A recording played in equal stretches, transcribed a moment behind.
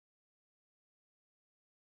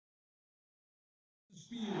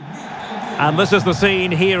And this is the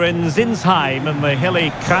scene here in Zinsheim in the hilly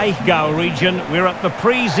Kraichgau region. We're at the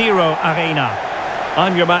Pre-Zero Arena.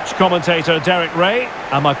 I'm your match commentator, Derek Ray,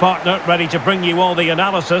 and my partner, ready to bring you all the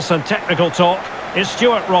analysis and technical talk, is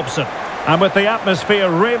Stuart Robson. And with the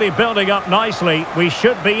atmosphere really building up nicely, we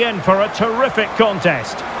should be in for a terrific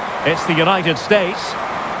contest. It's the United States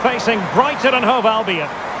facing Brighton and Hove Albion.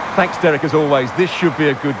 Thanks, Derek, as always. This should be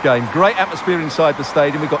a good game. Great atmosphere inside the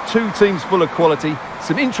stadium. We've got two teams full of quality,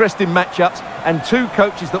 some interesting matchups, and two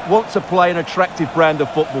coaches that want to play an attractive brand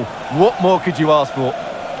of football. What more could you ask for?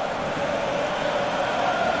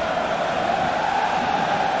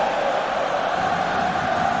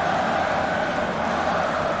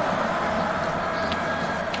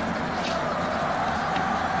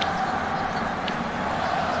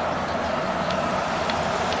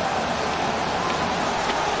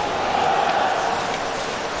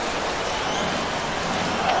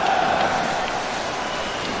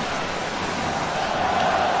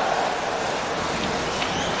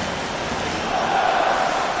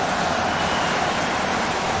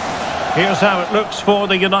 Here's how it looks for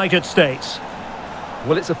the United States.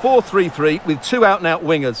 Well, it's a 4-3-3 with two out-and-out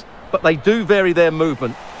wingers, but they do vary their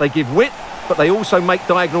movement. They give width, but they also make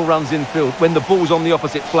diagonal runs infield when the ball's on the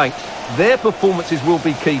opposite flank. Their performances will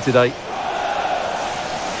be key today.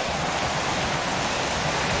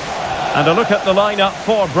 And a look at the lineup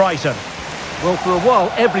for Brighton. Well, for a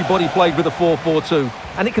while, everybody played with a 4-4-2,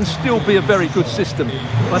 and it can still be a very good system.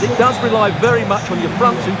 But it does rely very much on your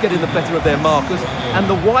front two getting the better of their markers, and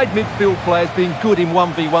the wide midfield players being good in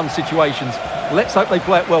 1v1 situations. Let's hope they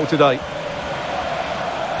play it well today.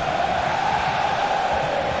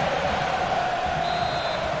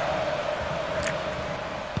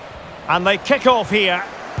 And they kick off here.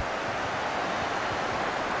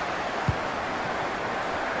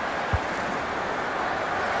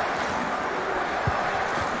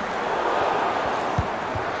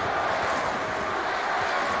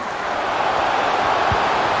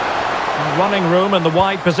 Running room in the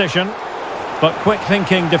wide position, but quick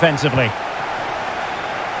thinking defensively.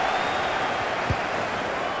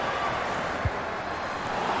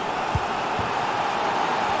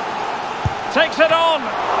 Takes it on,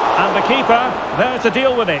 and the keeper there to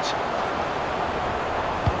deal with it.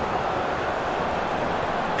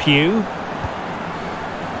 Pugh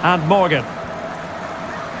and Morgan.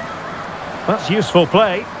 That's useful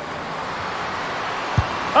play.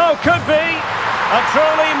 Oh, could be. A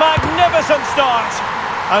truly magnificent start.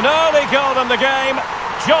 An early goal in the game,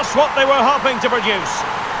 just what they were hoping to produce.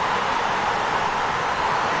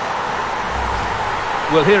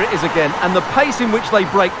 Well, here it is again, and the pace in which they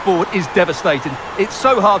break forward is devastating. It's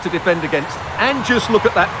so hard to defend against. And just look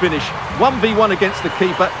at that finish. 1v1 against the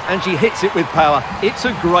keeper, and she hits it with power. It's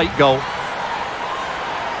a great goal.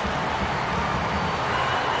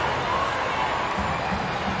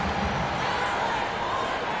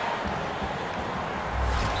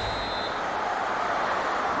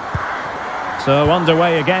 So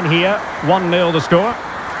underway again here, 1-0 the score.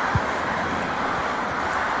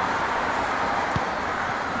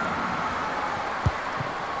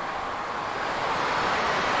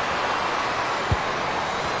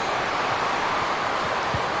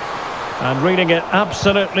 And reading it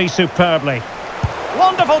absolutely superbly.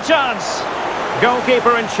 Wonderful chance!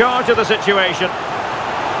 Goalkeeper in charge of the situation.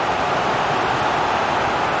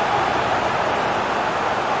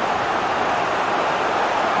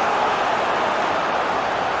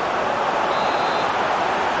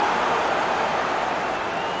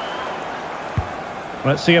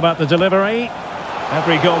 Let's see about the delivery.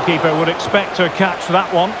 Every goalkeeper would expect to catch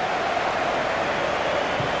that one.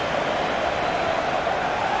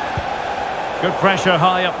 Good pressure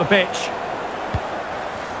high up the pitch.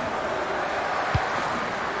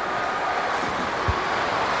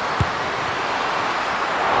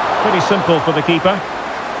 Pretty simple for the keeper.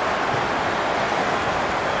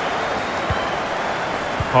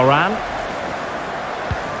 Horan.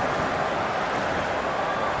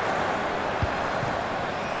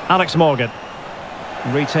 Alex Morgan.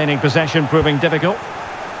 Retaining possession proving difficult.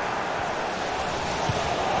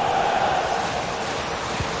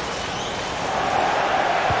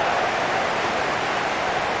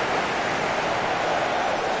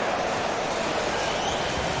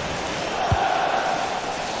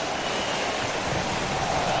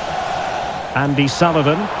 Andy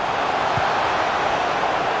Sullivan.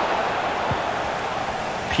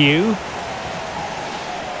 Pugh.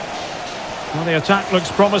 Well, the attack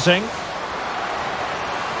looks promising.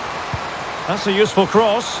 That's a useful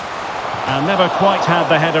cross. And never quite had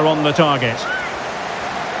the header on the target.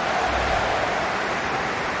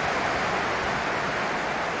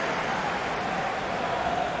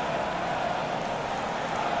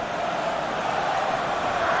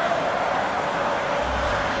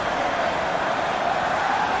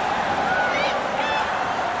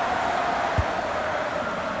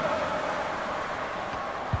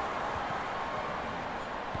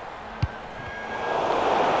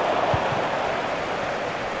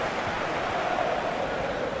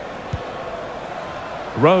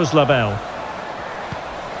 Rose Labelle.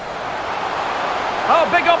 Oh,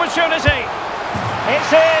 big opportunity.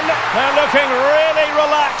 It's in. They're looking really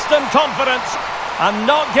relaxed and confident and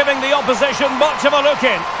not giving the opposition much of a look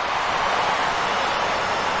in.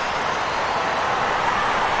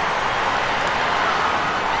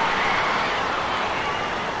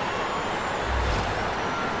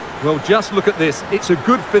 Well, just look at this. It's a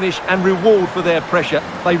good finish and reward for their pressure.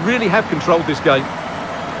 They really have controlled this game.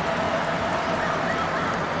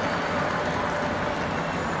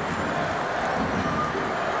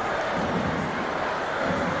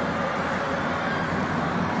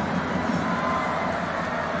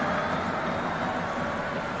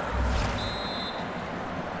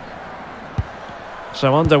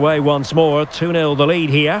 So underway once more, 2-0 the lead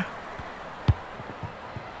here.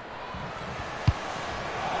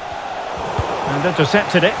 And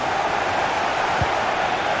intercepted it.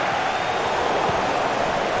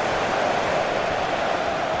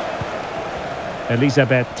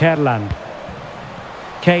 Elisabeth Terland.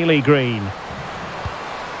 Kaylee Green.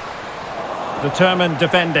 Determined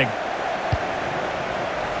defending.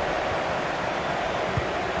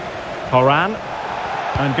 Horan.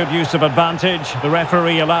 And good use of advantage. The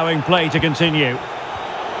referee allowing play to continue.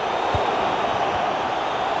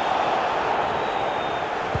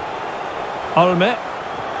 Olme.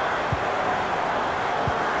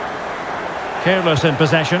 Careless in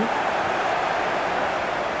possession.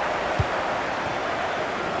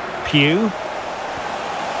 Pugh.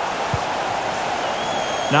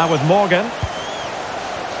 Now with Morgan.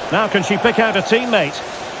 Now can she pick out a teammate?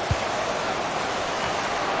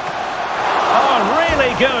 Oh,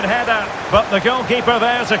 really good header, but the goalkeeper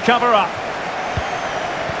there to cover up.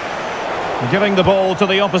 Giving the ball to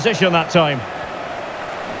the opposition that time.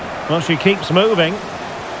 Well, she keeps moving.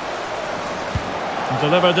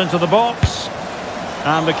 Delivered into the box.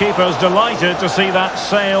 And the keeper's delighted to see that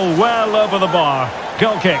sail well over the bar.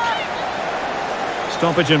 Goal kick.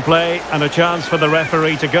 Stoppage in play and a chance for the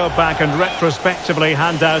referee to go back and retrospectively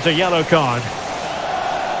hand out a yellow card.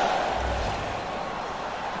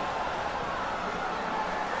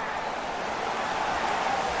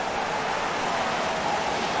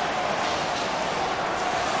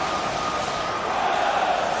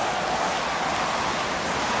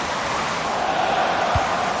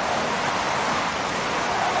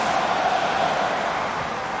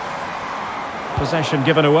 Possession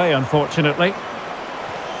given away, unfortunately.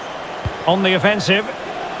 On the offensive.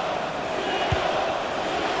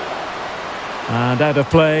 And out of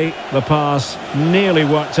play. The pass nearly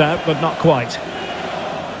worked out, but not quite.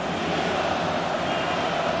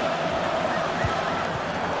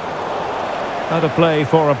 Out of play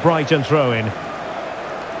for a Brighton throw-in.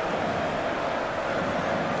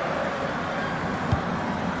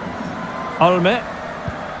 Olme.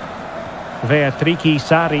 Veatriki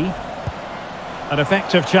Sari. An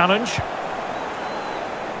effective challenge.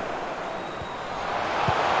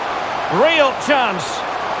 Real chance.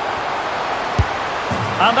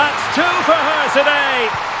 And that's two for her today.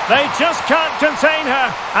 They just can't contain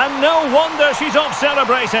her. And no wonder she's off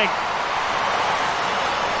celebrating.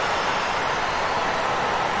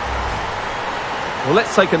 Well,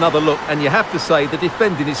 let's take another look. And you have to say the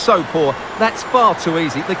defending is so poor. That's far too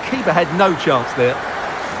easy. The keeper had no chance there.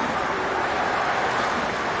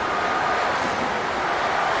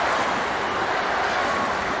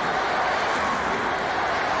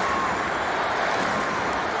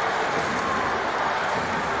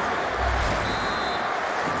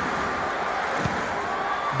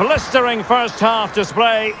 Blistering first half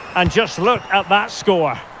display, and just look at that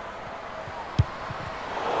score.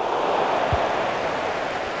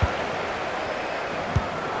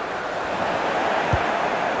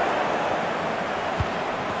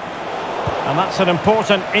 And that's an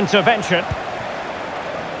important intervention.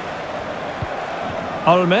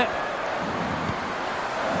 Olme.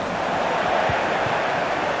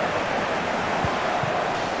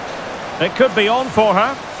 It could be on for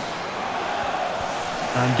her.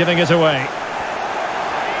 And giving it away.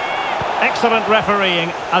 Excellent refereeing.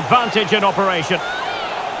 Advantage in operation.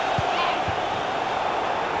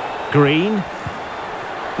 Green.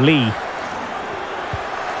 Lee.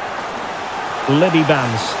 Libby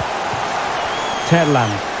Bands.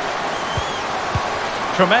 Terland.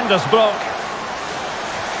 Tremendous block.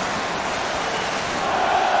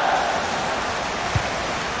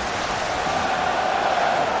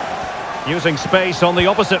 Using space on the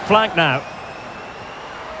opposite flank now.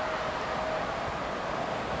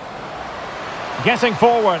 Getting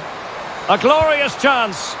forward. A glorious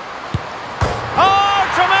chance. Oh,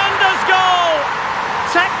 tremendous goal!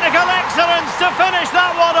 Technical excellence to finish that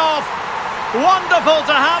one off. Wonderful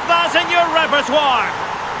to have that in your repertoire.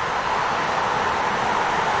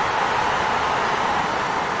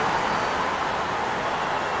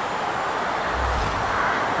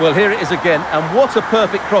 Well, here it is again, and what a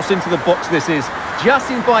perfect cross into the box this is. Just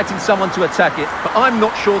inviting someone to attack it, but I'm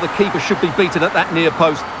not sure the keeper should be beaten at that near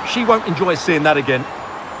post. She won't enjoy seeing that again.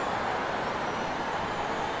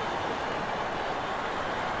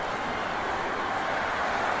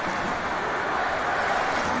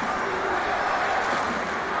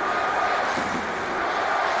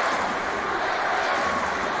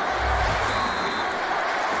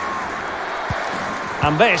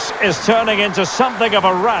 And this is turning into something of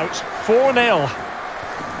a rout. 4-0.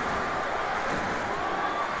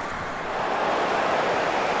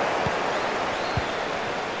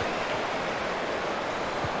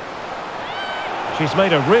 She's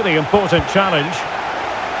made a really important challenge.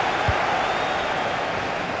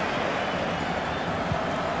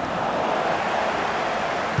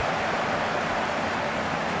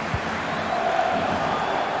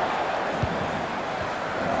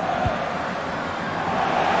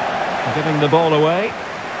 Giving the ball away.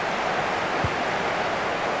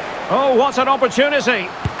 Oh, what an opportunity!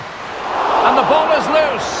 And the ball is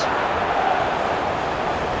loose.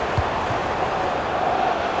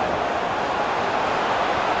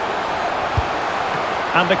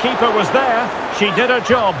 And the keeper was there. She did her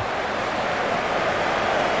job.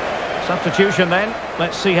 Substitution then.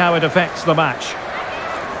 Let's see how it affects the match.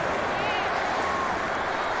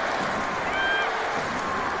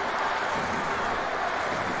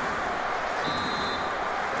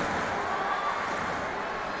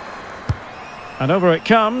 And over it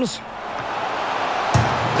comes.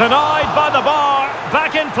 Denied by the bar.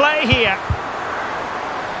 Back in play here.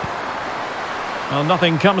 Well,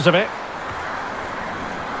 nothing comes of it.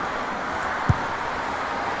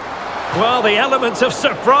 Well, the elements of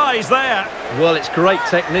surprise there. Well, it's great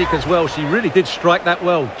technique as well. She really did strike that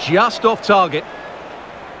well. Just off target.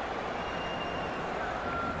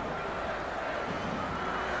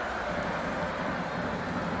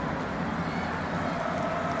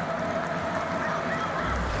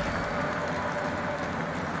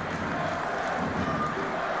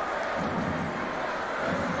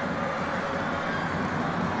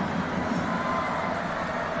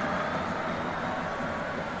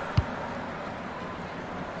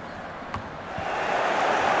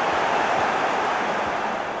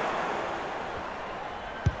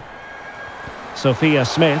 Sophia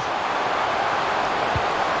Smith.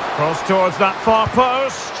 Cross towards that far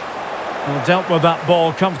post. Well, dealt with that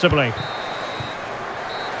ball comfortably.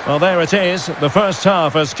 Well, there it is. The first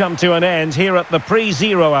half has come to an end here at the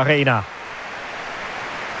Pre-Zero Arena.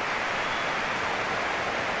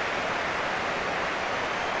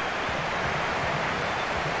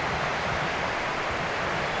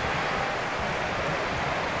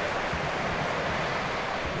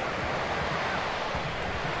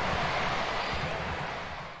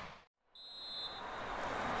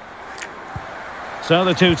 So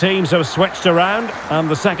the two teams have switched around and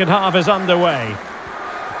the second half is underway.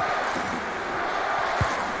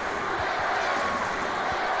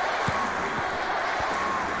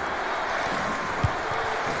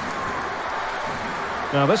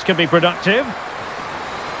 Now this could be productive.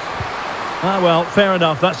 Ah well, fair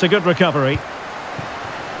enough, that's a good recovery.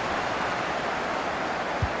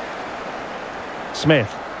 Smith.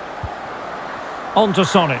 On to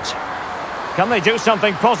Sonnet. Can they do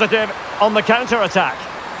something positive on the counter-attack?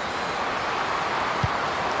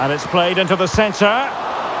 And it's played into the centre.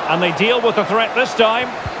 And they deal with the threat this time.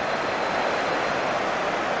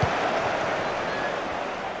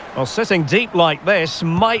 Well, sitting deep like this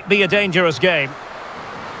might be a dangerous game.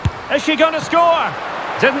 Is she going to score?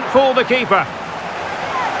 Didn't fool the keeper.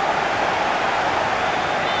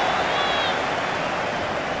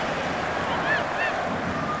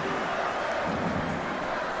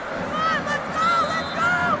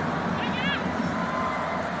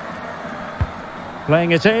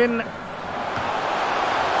 Playing it in. And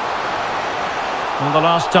the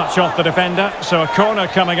last touch off the defender, so a corner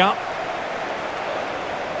coming up.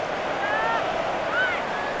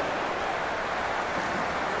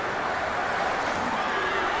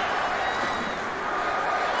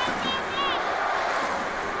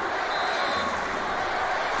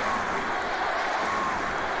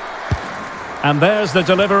 And there's the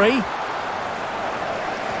delivery.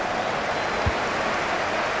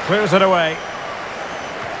 Clears it away.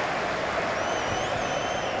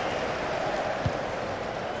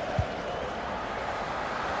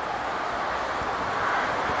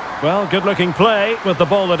 Well, good-looking play with the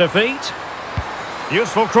ball at her feet.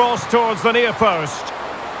 Useful cross towards the near post.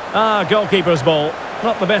 Ah, goalkeeper's ball.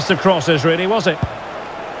 Not the best of crosses, really, was it?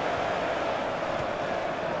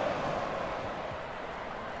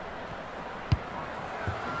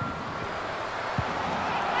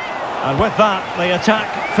 And with that, the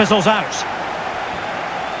attack Fizzles out.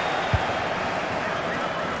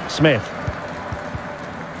 Smith.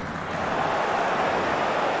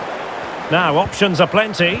 Now options are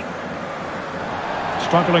plenty.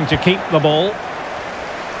 Struggling to keep the ball.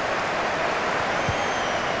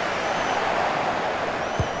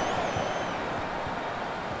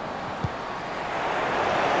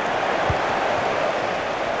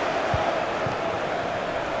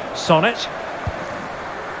 Sonnet.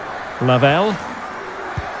 Lavelle.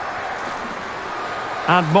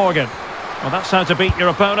 And Morgan. Well, that's how to beat your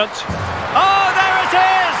opponent. Oh, there it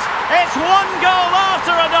is! It's one goal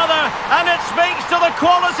after another, and it speaks to the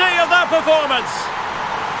quality of their performance.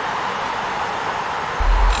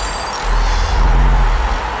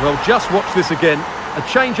 Well, just watch this again. A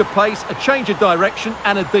change of pace, a change of direction,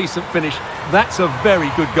 and a decent finish. That's a very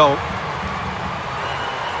good goal.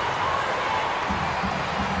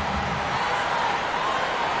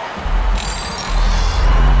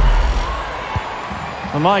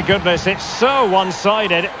 Oh, my goodness, it's so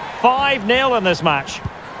one-sided. 5-0 in this match.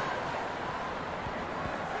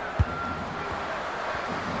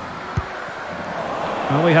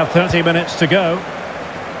 Well, we have 30 minutes to go.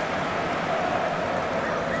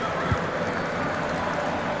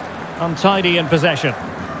 Untidy in possession.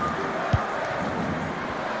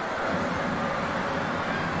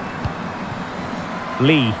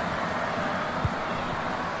 Lee.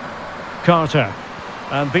 Carter.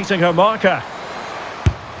 And beating her marker.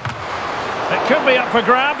 It could be up for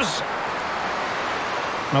grabs.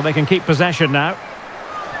 Well, they can keep possession now.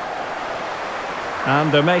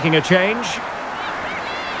 And they're making a change.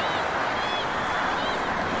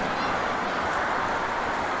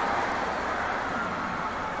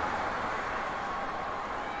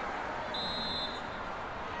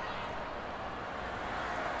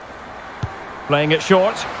 Playing it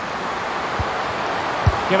short.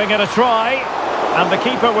 Giving it a try. And the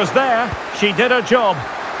keeper was there. She did her job.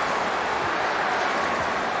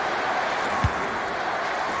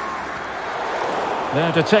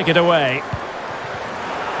 There to take it away.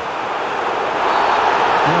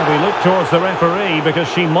 Now we look towards the referee because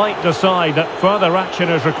she might decide that further action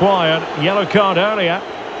is required. Yellow card earlier.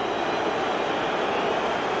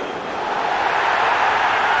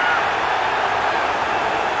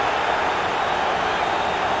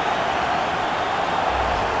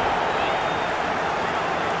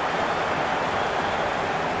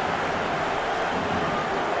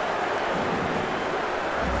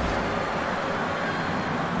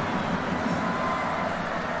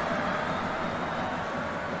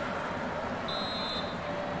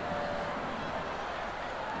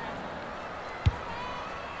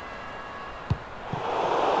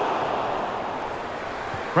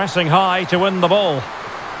 Pressing high to win the ball.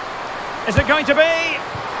 Is it going to be?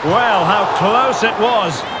 Well, how close it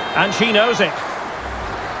was. And she knows it.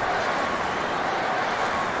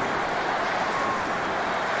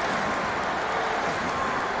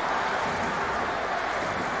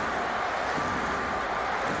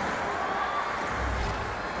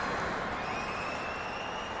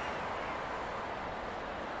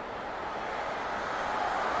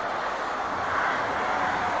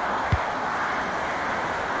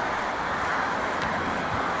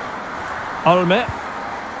 Olme.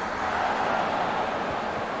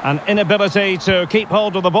 An inability to keep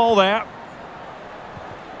hold of the ball there.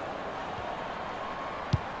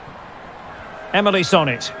 Emily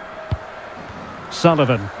Sonnet.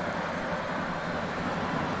 Sullivan.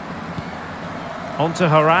 On to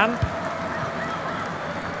Haran.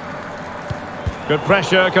 Good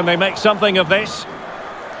pressure. Can they make something of this?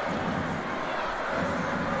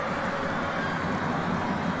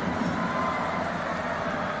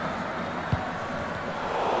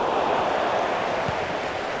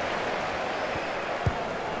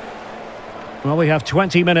 Well, we have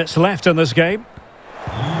 20 minutes left in this game.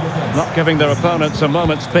 Not giving their opponents a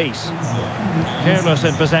moment's peace. Careless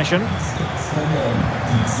in possession.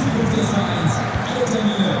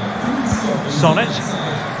 Sonnet.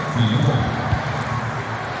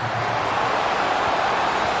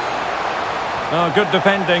 Oh, good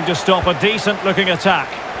defending to stop a decent-looking attack.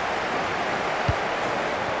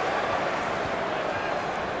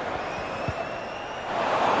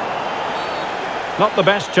 Not the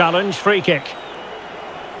best challenge, free kick.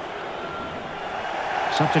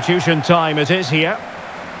 Substitution time it is here.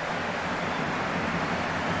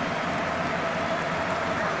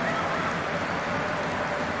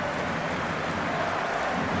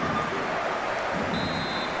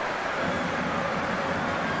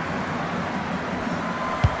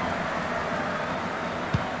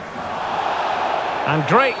 And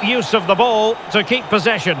great use of the ball to keep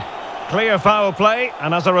possession. Clear foul play,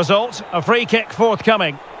 and as a result, a free kick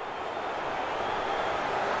forthcoming.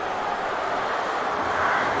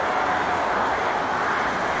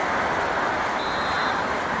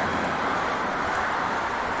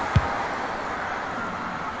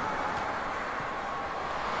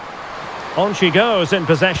 On she goes in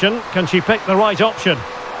possession. Can she pick the right option?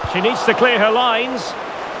 She needs to clear her lines.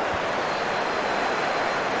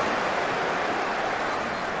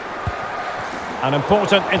 An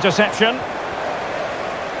important interception.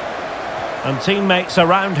 And teammates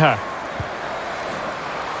around her.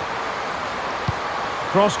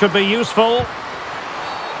 Cross could be useful.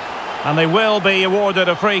 And they will be awarded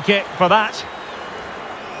a free kick for that.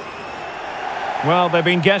 Well, they've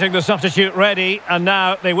been getting the substitute ready, and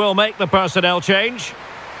now they will make the personnel change.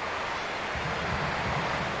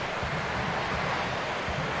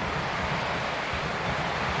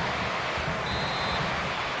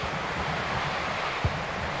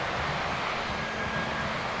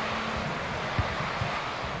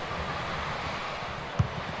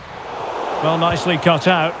 Well, nicely cut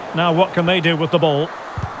out. Now what can they do with the ball?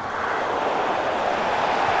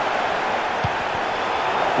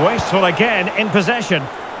 Wasteful again in possession.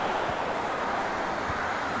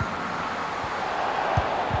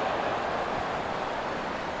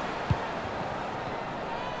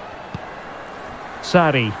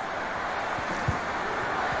 Sari.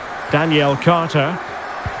 Danielle Carter.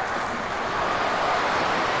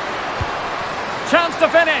 Chance to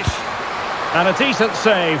finish. And a decent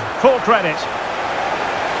save. Full credit.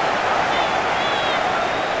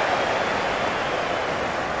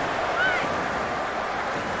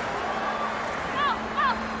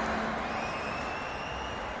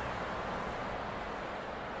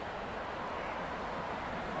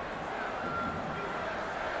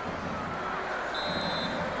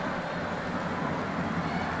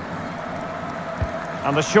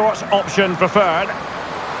 And the short option preferred.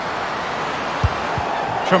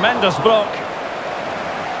 Tremendous block.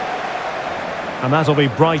 And that'll be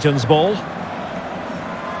Brighton's ball.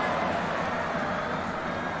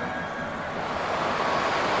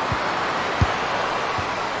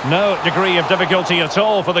 No degree of difficulty at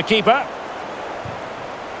all for the keeper.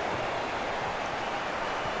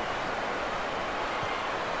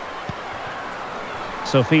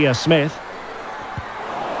 Sophia Smith.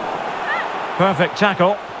 Perfect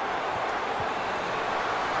tackle.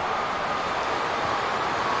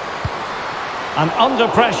 And under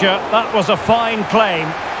pressure, that was a fine claim.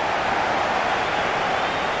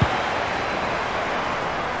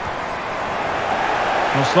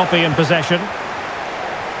 Well, sloppy in possession.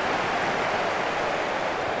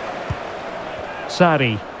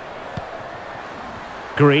 Sari.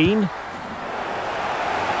 Green.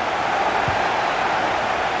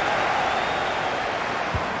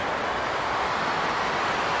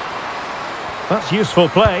 That's useful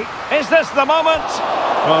play. Is this the moment?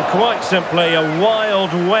 Well, quite simply a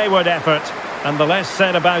wild, wayward effort. And the less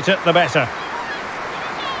said about it, the better.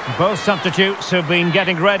 Both substitutes who've been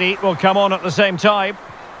getting ready will come on at the same time.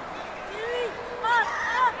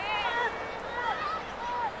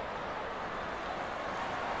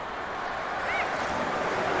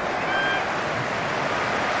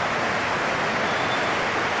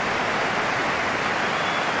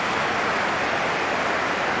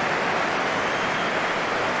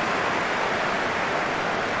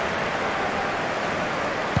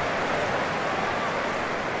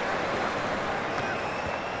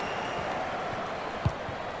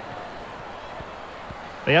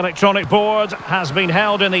 The electronic board has been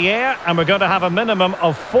held in the air, and we're going to have a minimum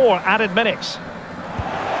of 4 added minutes.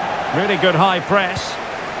 Really good high press.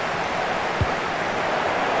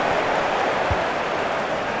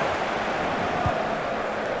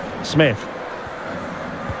 Smith.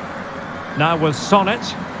 Now with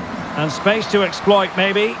Sonnet. And space to exploit,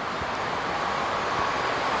 maybe.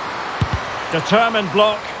 Determined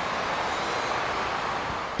block.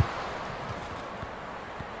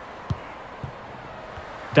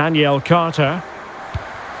 Danielle Carter.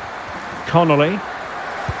 Connolly.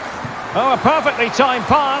 Oh, a perfectly timed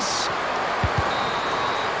pass.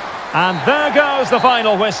 And there goes the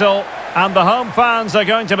final whistle. And the home fans are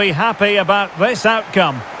going to be happy about this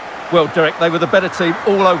outcome. Well, Derek, they were the better team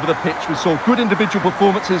all over the pitch. We saw good individual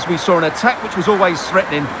performances. We saw an attack which was always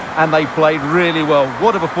threatening. And they played really well.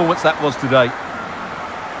 What a performance that was today.